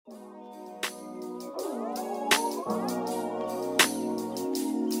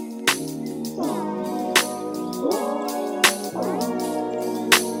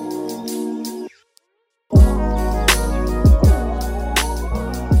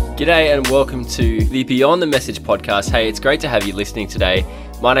G'day and welcome to the Beyond the Message podcast. Hey, it's great to have you listening today.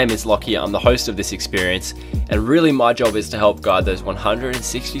 My name is Lockie. I'm the host of this experience, and really my job is to help guide those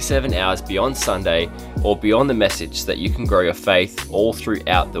 167 hours beyond Sunday or beyond the message so that you can grow your faith all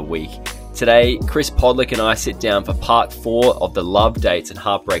throughout the week. Today, Chris Podlick and I sit down for part 4 of the Love, Dates and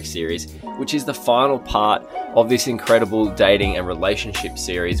Heartbreak series, which is the final part of this incredible dating and relationship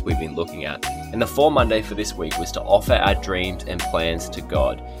series we've been looking at. And the 4 Monday for this week was to offer our dreams and plans to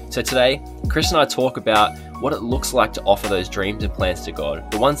God. So today, Chris and I talk about what it looks like to offer those dreams and plans to God,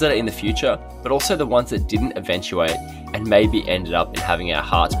 the ones that are in the future, but also the ones that didn't eventuate and maybe ended up in having our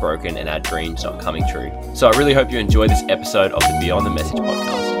hearts broken and our dreams not coming true. So I really hope you enjoy this episode of the Beyond the Message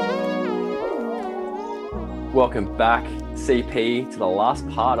podcast. Welcome back, CP, to the last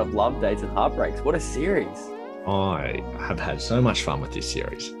part of Love, Dates and Heartbreaks. What a series. I have had so much fun with this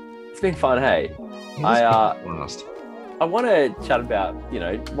series. It's been fun, hey? I want to chat about,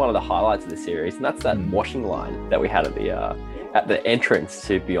 one of the highlights of the series, and that's that washing line that we had at the entrance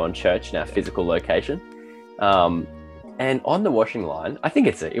to Beyond Church in our physical location. And on the washing line, I think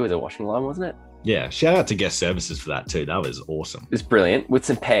it was a washing line, wasn't it? Yeah, shout out to guest services for that too. That was awesome. It was brilliant, with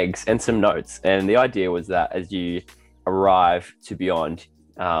some pegs and some notes. And the idea was that as you arrive to Beyond,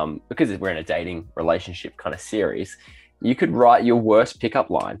 because we're in a dating relationship kind of series, you could write your worst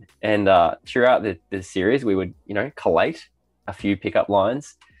pickup line. And throughout the series, we would, collate a few pickup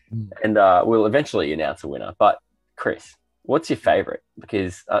lines, and we'll eventually announce a winner. But Chris, what's your favorite?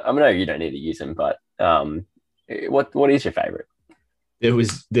 Because I know you don't need to use them, but what is your favorite?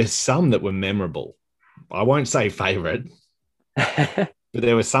 There's some that were memorable. I won't say favorite, but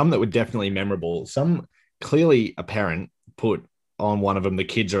there were some that were definitely memorable. Some clearly apparent. Put on one of them, the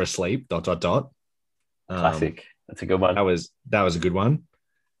kids are asleep, ... Classic. That's a good one. That was a good one.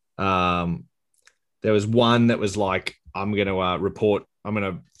 There was one that was like, I'm going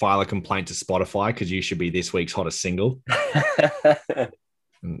to file a complaint to Spotify because you should be this week's hottest single.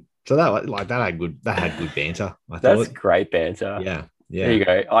 So that had good banter. That's great banter. Yeah. There you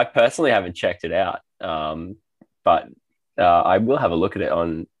go. I personally haven't checked it out, but I will have a look at it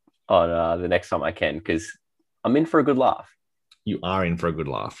on the next time I can, because I'm in for a good laugh. You are in for a good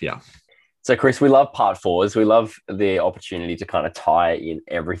laugh, yeah. So, Chris, we love part 4s. We love the opportunity to kind of tie in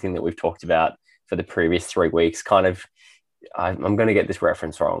everything that we've talked about for the previous 3 weeks. Kind of, I'm going to get this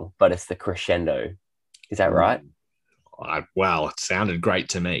reference wrong, but it's the crescendo. Is that right? Wow, it sounded great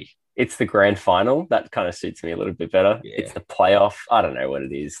to me. It's the grand final. That kind of suits me a little bit better. Yeah. It's the playoff. I don't know what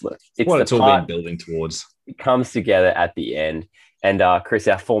it is. Look, it's all been building towards. It comes together at the end. And Chris,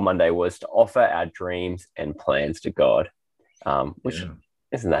 our 4 Monday was to offer our dreams and plans to God, which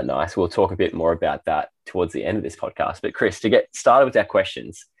isn't that nice? We'll talk a bit more about that towards the end of this podcast. But Chris, to get started with our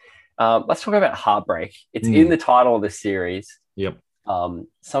questions, let's talk about heartbreak. It's in the title of the series. Yep. Some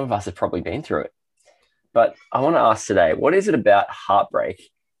of us have probably been through it. But I want to ask today, what is it about heartbreak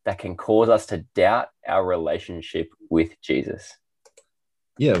that can cause us to doubt our relationship with Jesus?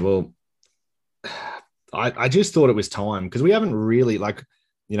 Yeah, well, I just thought it was time, because we haven't really,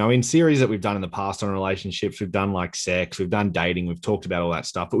 in series that we've done in the past on relationships, we've done like sex, we've done dating, we've talked about all that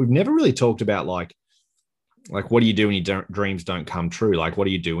stuff, but we've never really talked about like what do you do when your dreams don't come true? Like, what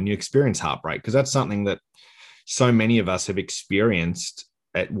do you do when you experience heartbreak? Because that's something that so many of us have experienced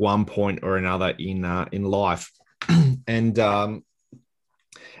at one point or another in life. And I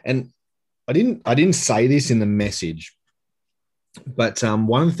didn't say this in the message, but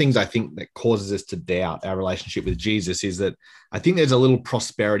one of the things I think that causes us to doubt our relationship with Jesus is that I think there's a little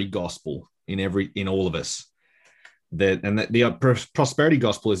prosperity gospel in all of us. The prosperity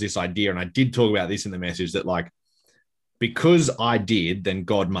gospel is this idea, and I did talk about this in the message, that like, because I did, then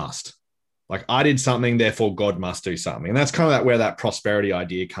God must. Like, I did something, therefore God must do something. And that's kind of where that prosperity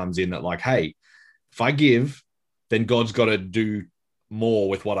idea comes in, that like, hey, if I give, then God's got to do more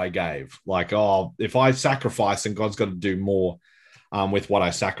with what I gave. Like, if I sacrifice, then God's got to do more with what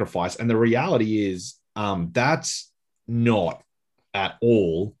I sacrifice. And the reality is that's not at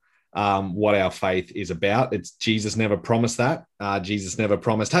all what our faith is about. It's Jesus never promised that. Jesus never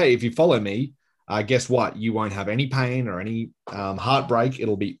promised, hey, if you follow me, guess what? You won't have any pain or any heartbreak.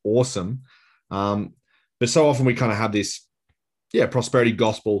 It'll be awesome. But so often we kind of have this, prosperity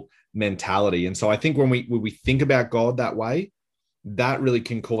gospel mentality. And so I think when we think about God that way, that really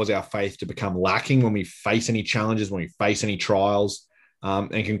can cause our faith to become lacking when we face any challenges, when we face any trials,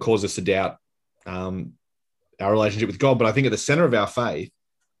 and can cause us to doubt our relationship with God. But I think at the center of our faith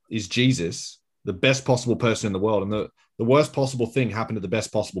is Jesus, the best possible person in the world. And the worst possible thing happened to the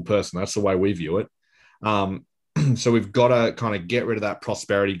best possible person. That's the way we view it. So we've got to kind of get rid of that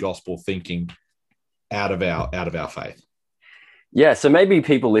prosperity gospel thinking out of our faith. Yeah, so maybe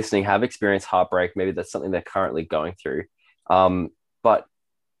people listening have experienced heartbreak. Maybe that's something they're currently going through. But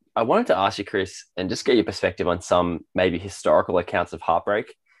I wanted to ask you, Chris, and just get your perspective on some maybe historical accounts of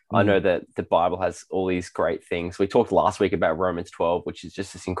heartbreak. I know Mm. that the Bible has all these great things. We talked last week about Romans 12, which is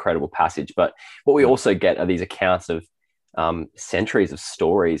just this incredible passage. But what we Yeah. also get are these accounts of centuries of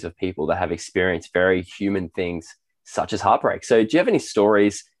stories of people that have experienced very human things, such as heartbreak. So, do you have any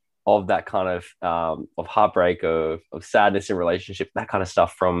stories of that kind of heartbreak, of sadness in relationship, that kind of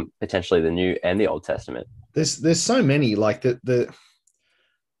stuff from potentially the New and the Old Testament? There's so many like the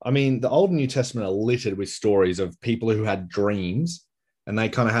I mean, the Old and New Testament are littered with stories of people who had dreams and they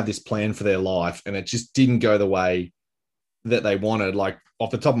kind of had this plan for their life and it just didn't go the way that they wanted. Like off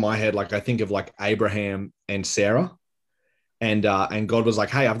the top of my head, like I think of like Abraham and Sarah, and God was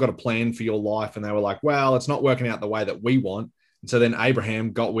like, "Hey, I've got a plan for your life," and they were like, "Well, it's not working out the way that we want." And so then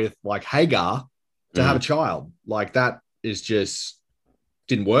Abraham got with like Hagar to have a Mm. child. Like that is just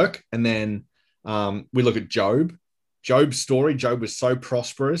didn't work. And then we look at Job. Job's story. Job was so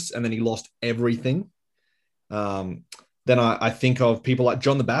prosperous, and then he lost everything. Um, then I think of people like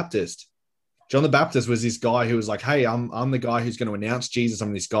John the Baptist. John the Baptist was this guy who was like, "Hey, I'm the guy who's going to announce Jesus.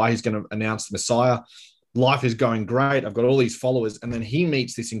 I'm this guy who's going to announce the Messiah. Life is going great. I've got all these followers." And then he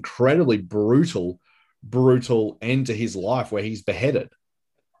meets this incredibly brutal end to his life where he's beheaded.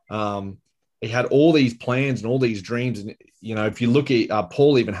 Um, he had all these plans and all these dreams. And, you know, if you look at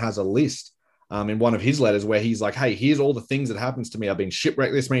Paul even has a list in one of his letters where he's like, "Hey, here's all the things that happens to me. I've been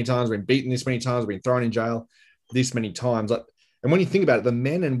shipwrecked this many times, been beaten this many times, been thrown in jail this many times." Like, and when you think about it, the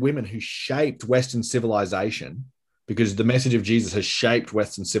men and women who shaped Western civilization, because the message of Jesus has shaped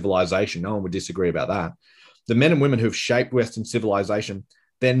Western civilization, no one would disagree about that. The men and women who have shaped Western civilization,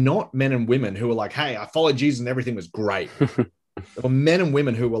 they're not men and women who are like, "Hey, I followed Jesus and everything was great." There were men and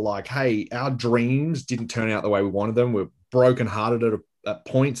women who were like, "Hey, our dreams didn't turn out the way we wanted them. We're brokenhearted at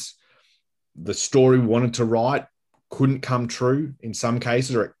points. The story we wanted to write couldn't come true in some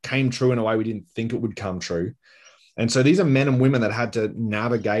cases, or it came true in a way we didn't think it would come true." And so these are men and women that had to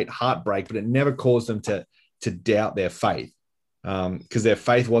navigate heartbreak, but it never caused them to doubt their faith, because their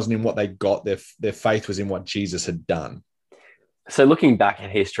faith wasn't in what they got. Their faith was in what Jesus had done. So, looking back at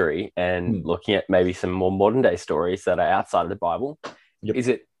history and Hmm. looking at maybe some more modern day stories that are outside of the Bible, Yep. is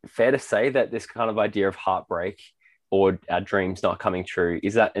it fair to say that this kind of idea of heartbreak or our dreams not coming true,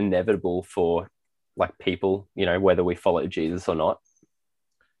 is that inevitable for like people, whether we follow Jesus or not?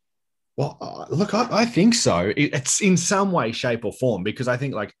 Well, look, I think so. It's in some way, shape, or form, because I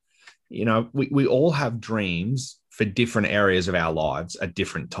think, like, we all have dreams for different areas of our lives at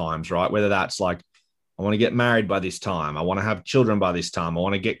different times, right? Whether that's like, I want to get married by this time, I want to have children by this time, I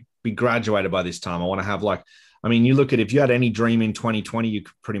want to be graduated by this time, I want to have like, I mean, you look at if you had any dream in 2020, you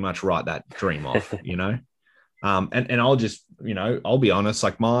could pretty much write that dream off, you know? And I'll just, I'll be honest,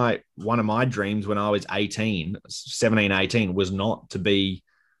 like one of my dreams when I was 17, 18 was not to be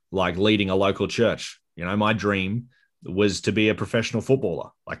like leading a local church. My dream was to be a professional footballer.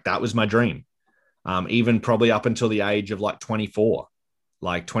 Like that was my dream. Even probably up until the age of like 24,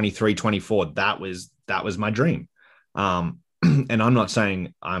 like 23, 24, that was my dream. And I'm not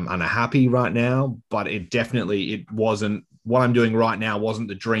saying I'm unhappy right now, but it wasn't what I'm doing right now wasn't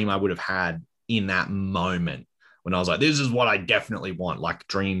the dream I would have had in that moment when I was like, this is what I definitely want, like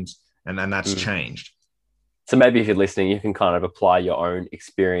dreams. And then that's Mm. changed. So maybe if you're listening, you can kind of apply your own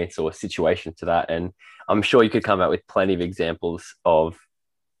experience or situation to that. And I'm sure you could come out with plenty of examples of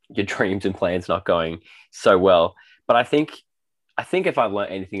your dreams and plans not going so well. But I think if I've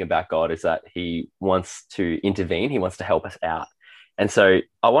learned anything about God is that he wants to intervene. He wants to help us out. And so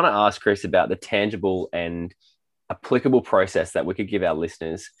I want to ask Chris about the tangible and applicable process that we could give our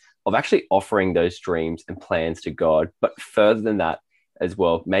listeners of actually offering those dreams and plans to God. But further than that as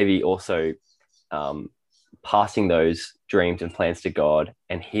well, maybe also um, passing those dreams and plans to God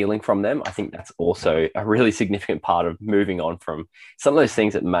and healing from them. I think that's also a really significant part of moving on from some of those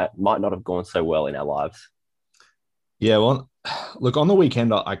things that might not have gone so well in our lives. Yeah, well, look, on the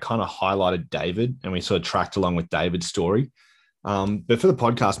weekend, I kind of highlighted David and we sort of tracked along with David's story. But for the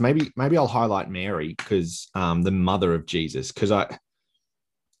podcast, maybe I'll highlight Mary because the mother of Jesus, because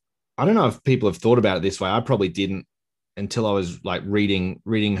I don't know if people have thought about it this way. I probably didn't until I was like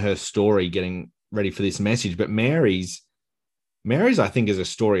reading her story, getting ready for this message. But Mary's, I think, is a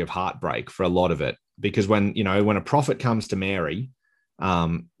story of heartbreak for a lot of it, because when a prophet comes to Mary,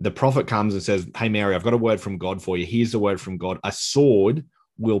 the prophet comes and says, "Hey, Mary, I've got a word from God for you. Here's the word from God. A sword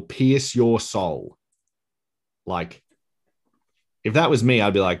will pierce your soul." Like, if that was me,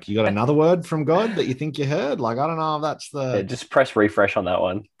 I'd be like, "You got another word from God that you think you heard?" Like, I don't know if that's Yeah, the, just press refresh on that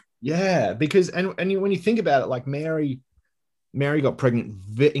one. yeah, because, and when you think about it, like Mary, Mary got pregnant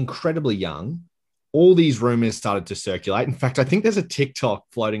incredibly young. All these rumors started to circulate. In fact, I think there's a TikTok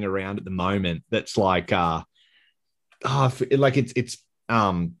floating around at the moment that's like, it's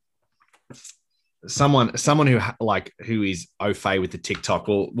someone who is au fait with the TikTok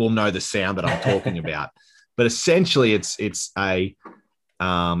will know the sound that I'm talking about. But essentially, it's a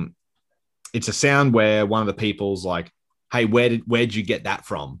sound where one of the people's like, "Hey, where'd you get that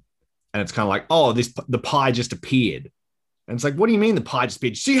from?" And it's kind of like, "Oh, the pie just appeared." And it's like, "What do you mean the pie just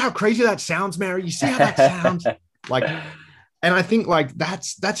appeared? See how crazy that sounds, Mary? You see how that sounds?" Like, and I think like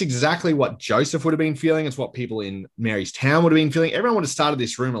that's exactly what Joseph would have been feeling. It's what people in Mary's town would have been feeling. Everyone would have started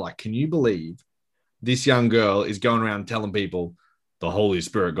this rumor like, "Can you believe this young girl is going around telling people the Holy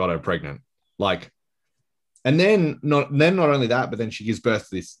Spirit got her pregnant?" Like, and then not only that, but then she gives birth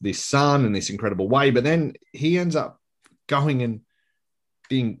to this son in this incredible way. But then he ends up going and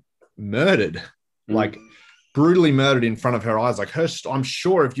being murdered, like brutally murdered in front of her eyes. Like I'm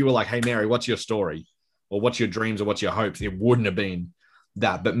sure if you were like, "Hey, Mary, what's your story? Or what's your dreams or what's your hopes?" It wouldn't have been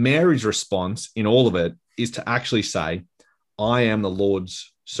that. But Mary's response in all of it is to actually say, "I am the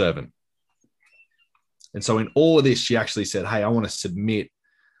Lord's servant." And so in all of this, she actually said, "Hey, I want to submit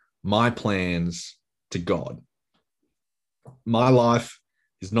my plans to God. My life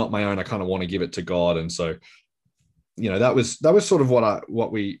is not my own. I kind of want to give it to God." And so, that was sort of what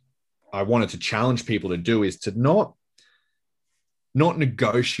I wanted to challenge people to do, is to not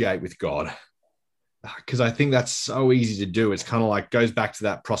negotiate with God, because I think that's so easy to do. It's kind of like goes back to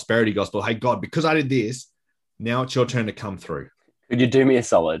that prosperity gospel. "Hey, God, because I did this, now it's your turn to come through. Could you do me a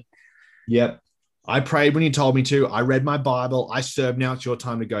solid?" Yep. I prayed when you told me to. I read my Bible. I served. Now it's your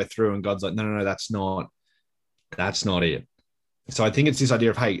time to go through. And God's like, no, that's not it. So I think it's this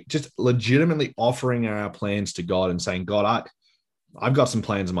idea of, hey, just legitimately offering our plans to God and saying, "God, I've got some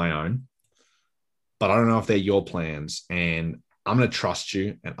plans of my own, but I don't know if they're your plans. And I'm going to trust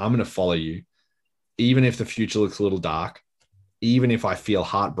you and I'm going to follow you, even if the future looks a little dark, even if I feel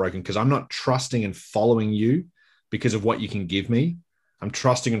heartbroken, because I'm not trusting and following you because of what you can give me. I'm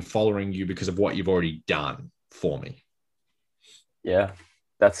trusting and following you because of what you've already done for me." Yeah,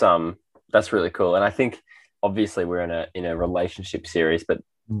 that's really cool. And I think obviously we're in a relationship series, but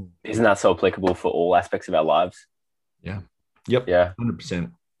isn't that so applicable for all aspects of our lives? Yeah. Yep. Yeah.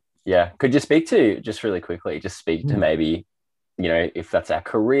 100%. Yeah. Could you speak to, just really quickly, to maybe, if that's our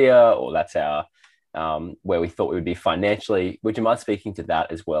career or that's our where we thought we would be financially, would you mind speaking to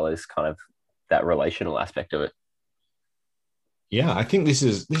that as well as kind of that relational aspect of it? Yeah, I think this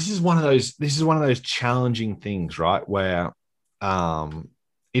is one of those challenging things, right? Where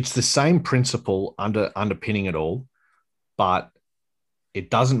it's the same principle underpinning it all, but it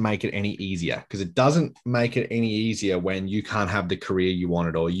doesn't make it any easier, because it doesn't make it any easier when you can't have the career you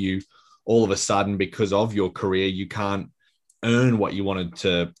wanted, or you all of a sudden, because of your career, you can't earn what you wanted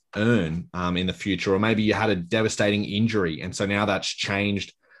to earn in the future, or maybe you had a devastating injury, and so now that's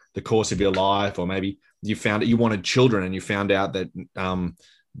changed the course of your life, or maybe you found that you wanted children and you found out that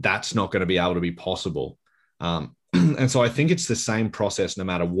that's not going to be able to be possible. And so I think it's the same process no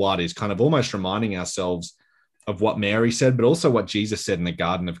matter what, is kind of almost reminding ourselves of what Mary said, but also what Jesus said in the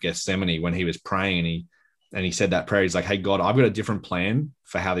Garden of Gethsemane when he was praying, and he said that prayer. He's like, "Hey, God, I've got a different plan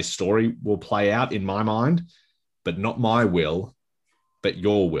for how this story will play out in my mind, but not my will, but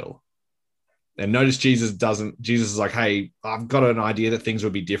your will." And notice Jesus is like, "Hey, I've got an idea that things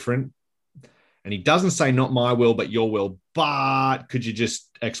will be different." And he doesn't say, "Not my will, but your will, but could you just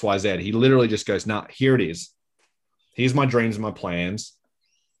X, Y, Z?" He literally just goes, "Nah, here it is. Here's my dreams and my plans.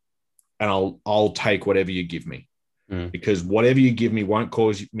 And I'll take whatever you give me, because whatever you give me won't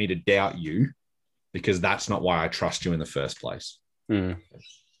cause me to doubt you, because that's not why I trust you in the first place."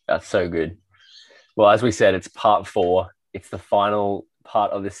 That's so good. Well, as we said, it's part 4. It's the final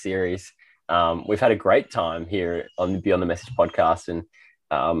part of this series. We've had a great time here on the Beyond the Message podcast. And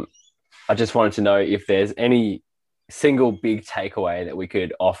I just wanted to know if there's any single big takeaway that we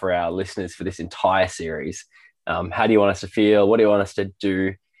could offer our listeners for this entire series. How do you want us to feel? What do you want us to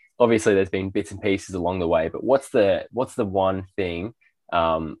do? Obviously, there's been bits and pieces along the way, but what's the one thing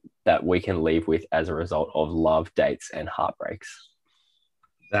that we can leave with as a result of love, dates, and heartbreaks?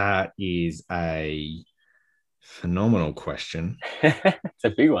 That is a phenomenal question. It's a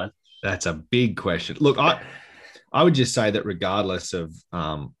big one. That's a big question. Look, I would just say that regardless of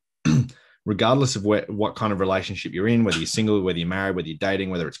what kind of relationship you're in, whether you're single, whether you're married, whether you're dating,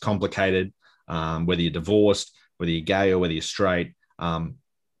 whether it's complicated, whether you're divorced, whether you're gay or whether you're straight,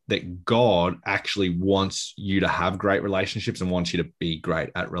 that God actually wants you to have great relationships and wants you to be great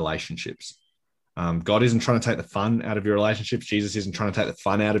at relationships. God isn't trying to take the fun out of your relationships. Jesus isn't trying to take the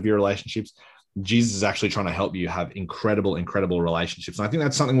fun out of your relationships. Jesus is actually trying to help you have incredible, incredible relationships. And I think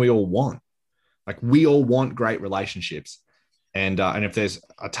that's something we all want. Like, we all want great relationships. And if there's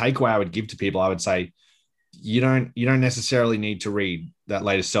a takeaway I would give to people, I would say, you don't necessarily need to read that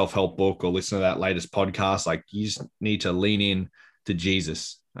latest self-help book or listen to that latest podcast. Like, you just need to lean in to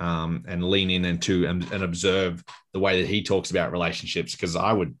Jesus, and lean in and observe the way that he talks about relationships. Because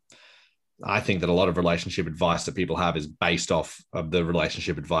I think that a lot of relationship advice that people have is based off of the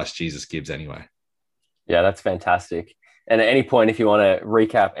relationship advice Jesus gives anyway. Yeah, that's fantastic. And at any point, if you want to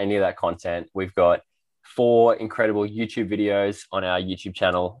recap any of that content, we've got 4 incredible YouTube videos on our YouTube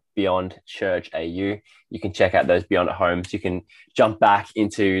channel, Beyond Church AU. You can check out those Beyond at Homes. You can jump back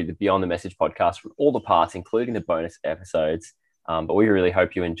into the Beyond the Message podcast from all the parts, including the bonus episodes. But we really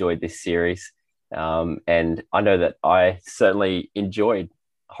hope you enjoyed this series. And I know that I certainly enjoyed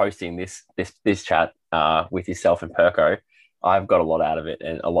hosting this chat with yourself and Perko. I've got a lot out of it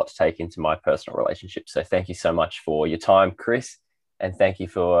and a lot to take into my personal relationship. So thank you so much for your time, Chris. And thank you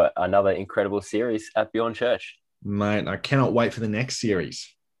for another incredible series at Beyond Church. Mate, I cannot wait for the next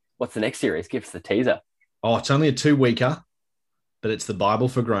series. What's the next series? Give us the teaser. Oh, it's only a 2-weeker, but it's the Bible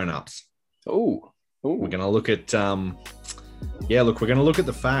for grown-ups. Ooh. We're going to look at, we're going to look at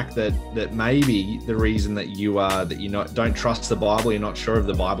the fact that maybe the reason that don't trust the Bible, you're not sure of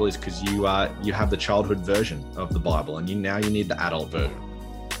the Bible, is because you have the childhood version of the Bible, and you need the adult version.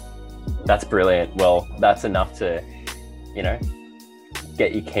 That's brilliant. Well, that's enough to,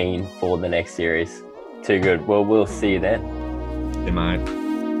 get you keen for the next series. Too good. Well, we'll see you then. Hey,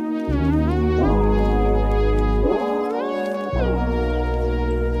 mate.